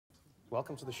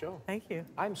welcome to the show. Thank you.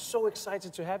 I'm so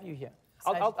excited to have you here.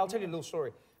 I'll tell you a little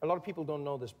story. A lot of people don't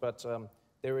know this, but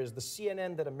there is the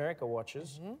CNN that America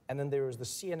watches, and then there is the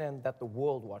CNN that the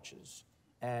world watches.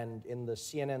 And in the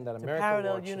CNN that America watches...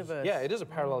 parallel universe. Yeah, it is a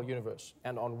parallel universe.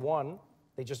 And on one,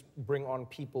 they just bring on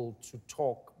people to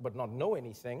talk but not know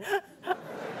anything.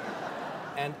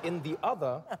 And in the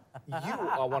other, you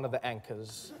are one of the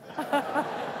anchors.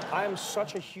 I am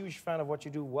such a huge fan of what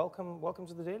you do. Welcome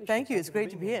to the Daily Show. Thank you. It's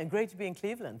great to be here and great to be in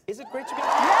Cleveland. Is it great to be here?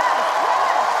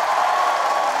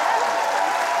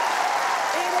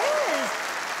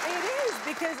 It is,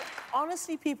 because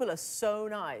honestly, people are so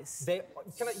nice. Yeah,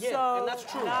 so and that's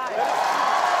true. Nice.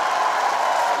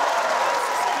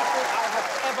 People I have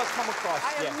ever come across.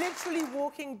 I am literally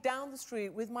walking down the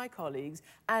street with my colleagues,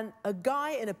 and a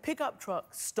guy in a pickup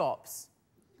truck stops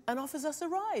and offers us a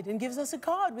ride and gives us a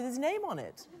card with his name on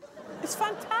it. It's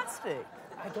fantastic.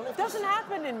 I don't know if it doesn't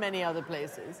happen in many other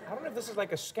places. I don't know if this is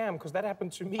like a scam, because that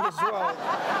happened to me as well.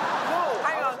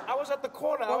 I was at the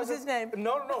corner. What was his name?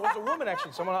 No, it was a woman,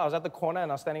 actually. I was at the corner,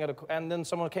 and I was standing at and then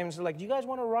someone came and said, like, do you guys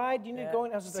want a ride? Do you need to go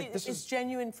in? I was just like, it's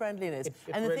genuine friendliness.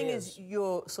 And the thing is,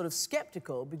 you're sort of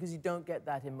skeptical because you don't get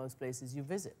that in most places you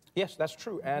visit. Yes, that's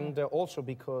true. And also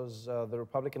because the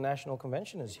Republican National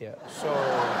Convention is here. So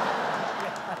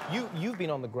you've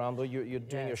been on the ground, though. You're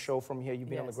doing your show from here. You've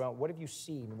been on the ground. What have you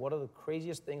seen? What are the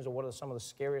craziest things, or what are some of the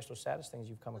scariest or saddest things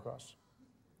you've come across?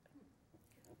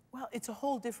 Well, it's a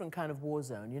whole different kind of war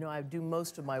zone. You know, I do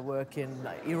most of my work in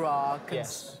Iraq and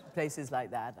places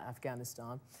like that,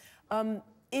 Afghanistan.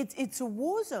 It's a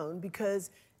war zone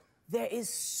because there is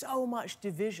so much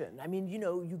division. I mean, you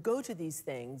know, you go to these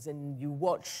things and you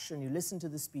watch and you listen to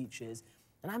the speeches,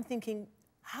 and I'm thinking,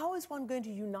 how is one going to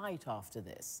unite after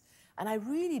this? And I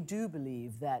really do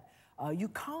believe that you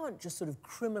can't just sort of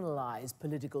criminalize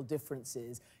political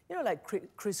differences. You know, like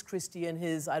Chris Christie and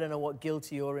his, I don't know what,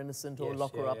 guilty or innocent or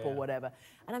lock her up or whatever.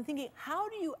 And I'm thinking, how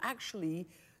do you actually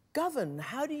govern?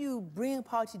 How do you bring a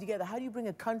party together? How do you bring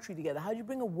a country together? How do you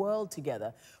bring a world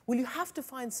together? Well, you have to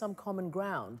find some common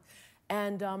ground.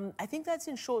 And I think that's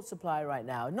in short supply right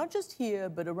now, not just here,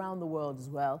 but around the world as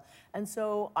well. And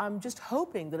so I'm just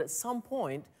hoping that at some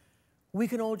point, we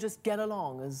can all just get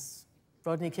along, as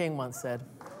Rodney King once said.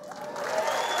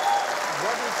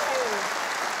 Rodney King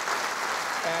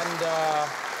and,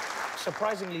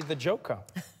 surprisingly, the Joker.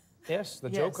 Yes, the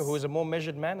Joker, who is a more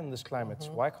measured man in this climate.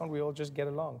 Why can't we all just get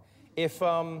along? If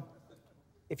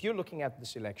you're looking at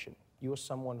this election, you're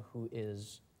someone who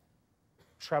is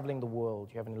traveling the world,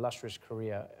 you have an illustrious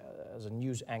career as a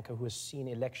news anchor who has seen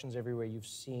elections everywhere. You've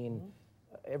seen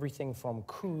everything from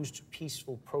coups to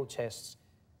peaceful protests.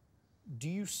 Do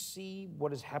you see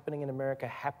what is happening in America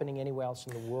happening anywhere else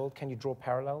in the world? Can you draw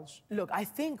parallels? Look, I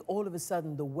think all of a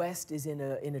sudden the West is in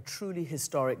a truly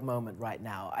historic moment right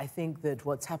now. I think that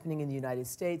what's happening in the United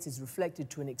States is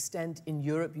reflected to an extent in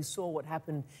Europe. You saw what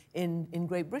happened in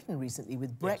Great Britain recently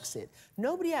with Brexit.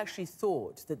 Nobody actually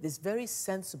thought that this very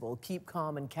sensible, keep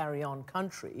calm and carry on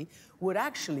country would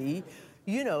actually,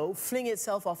 you know, fling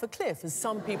itself off a cliff, as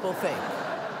some people think.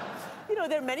 You know,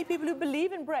 there are many people who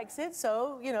believe in Brexit,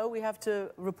 so, you know, we have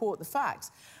to report the facts.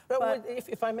 But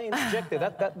if I may interject there,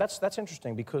 that's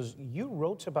interesting, because you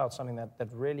wrote about something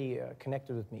that really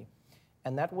connected with me,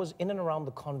 and that was in and around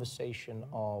the conversation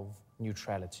of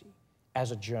neutrality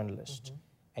as a journalist.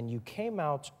 And you came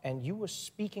out and you were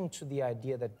speaking to the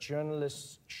idea that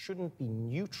journalists shouldn't be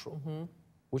neutral.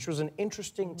 Which was an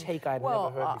interesting take I'd never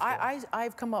heard before.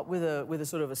 I've come up with a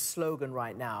sort of a slogan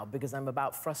right now because I'm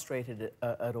about frustrated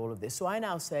at all of this. So I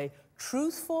now say,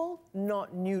 truthful,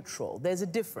 not neutral. There's a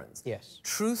difference. Yes.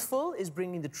 Truthful is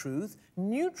bringing the truth.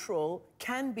 Neutral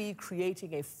can be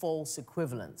creating a false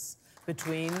equivalence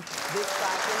between this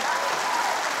fact and that.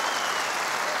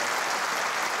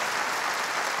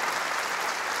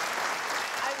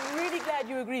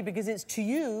 You agree, because it's to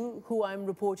you who I'm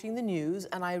reporting the news,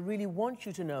 and I really want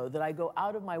you to know that I go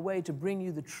out of my way to bring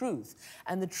you the truth.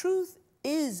 And the truth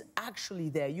is actually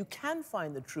there. You can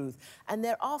find the truth. And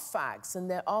there are facts, and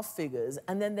there are figures,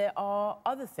 and then there are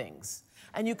other things.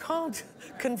 And you can't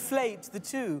conflate the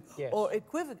two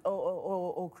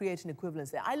or create an equivalence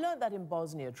there. I learned that in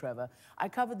Bosnia, Trevor. I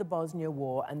covered the Bosnia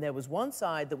War, and there was one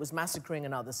side that was massacring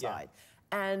another side.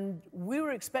 And we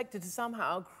were expected to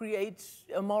somehow create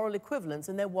a moral equivalence,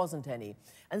 and there wasn't any.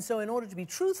 And so in order to be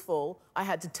truthful, I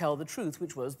had to tell the truth,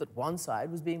 which was that one side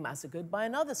was being massacred by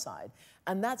another side.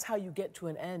 And that's how you get to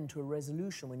an end, to a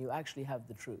resolution, when you actually have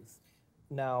the truth.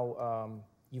 Now,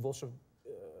 you've also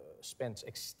spent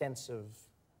extensive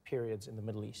periods in the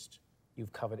Middle East.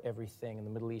 You've covered everything in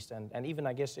the Middle East, and even,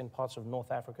 I guess, in parts of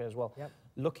North Africa as well.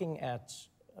 Looking at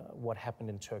what happened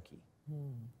in Turkey.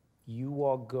 you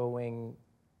are going,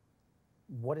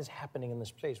 what is happening in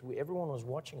this place? Everyone was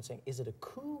watching and saying, is it a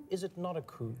coup? Is it not a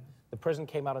coup? The president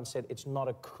came out and said, it's not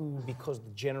a coup because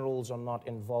the generals are not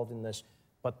involved in this,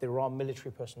 but there are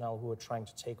military personnel who are trying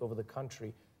to take over the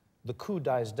country. The coup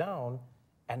dies down,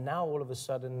 and now all of a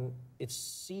sudden, it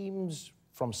seems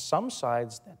from some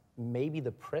sides that maybe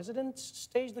the president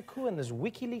staged the coup, and there's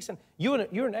WikiLeaks, and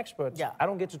you're an expert. Yeah. I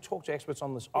don't get to talk to experts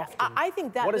on this often. I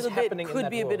think that little bit could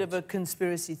be a bit of world? a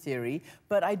conspiracy theory,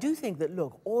 but I do think that,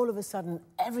 look, all of a sudden,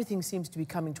 everything seems to be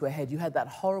coming to a head. You had that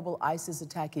horrible ISIS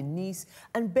attack in Nice,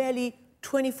 and barely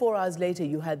 24 hours later,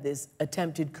 you had this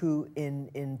attempted coup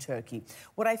in Turkey.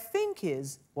 What I think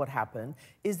is what happened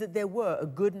is that there were a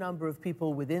good number of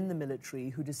people within the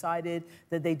military who decided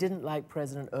that they didn't like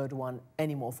President Erdogan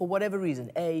anymore, for whatever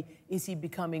reason. A, is he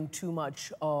becoming too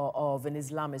much of an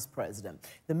Islamist president?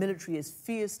 The military is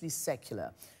fiercely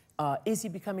secular. Is he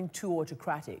becoming too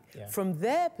autocratic? Yeah. From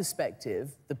their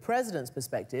perspective, the president's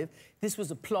perspective, this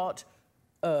was a plot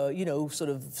you know, sort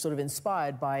of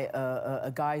inspired by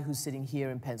a guy who's sitting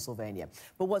here in Pennsylvania.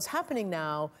 But what's happening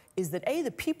now is that, A, the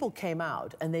people came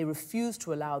out and they refused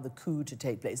to allow the coup to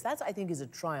take place. That, I think, is a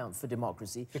triumph for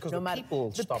democracy. Because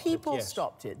the people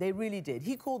stopped it. They really did.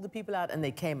 He called the people out and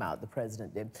they came out, the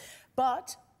president did.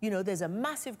 But you know, there's a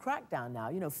massive crackdown now.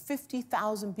 You know,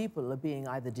 50,000 people are being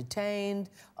either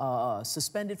detained,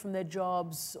 suspended from their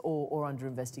jobs, or under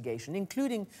investigation,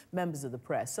 including members of the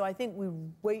press. So I think we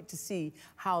wait to see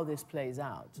how this plays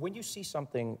out. When you see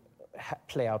something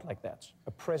play out like that,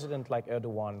 a president like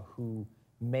Erdogan, who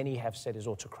many have said is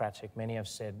autocratic, many have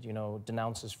said, you know,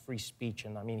 denounces free speech,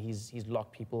 and I mean, he's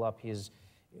locked people up, he's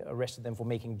arrested them for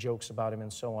making jokes about him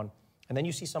and so on. And then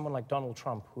you see someone like Donald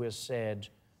Trump, who has said,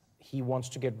 he wants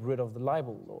to get rid of the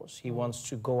libel laws. He wants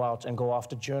to go out and go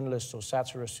after journalists or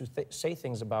satirists who say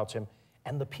things about him.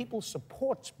 And the people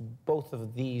support both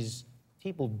of these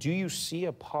people. Do you see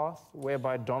a path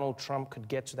whereby Donald Trump could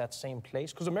get to that same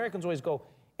place? Because Americans always go,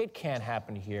 it can't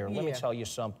happen here. Let me tell you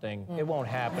something. It won't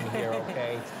happen here,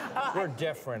 okay? We're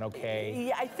different, okay?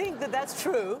 Yeah, I think that that's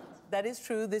true. That is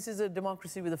true. This is a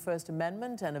democracy with a First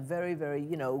Amendment and a very, very,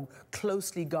 you know,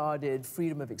 closely guarded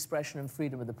freedom of expression and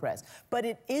freedom of the press. But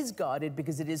it is guarded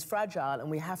because it is fragile, and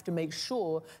we have to make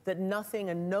sure that nothing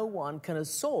and no one can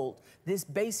assault this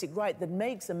basic right that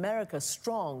makes America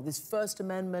strong, this First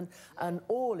Amendment and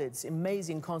all its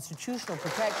amazing constitutional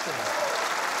protections.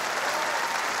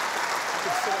 I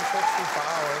could sit and talk to you for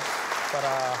hours, but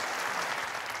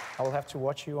I will have to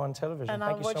watch you on television. And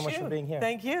Thank you so much for being here.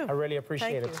 Thank you. I really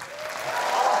appreciate it. Thank you.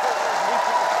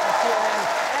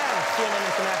 CNN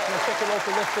International. Check your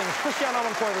local listings. Christiane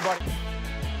Amanpour, everybody.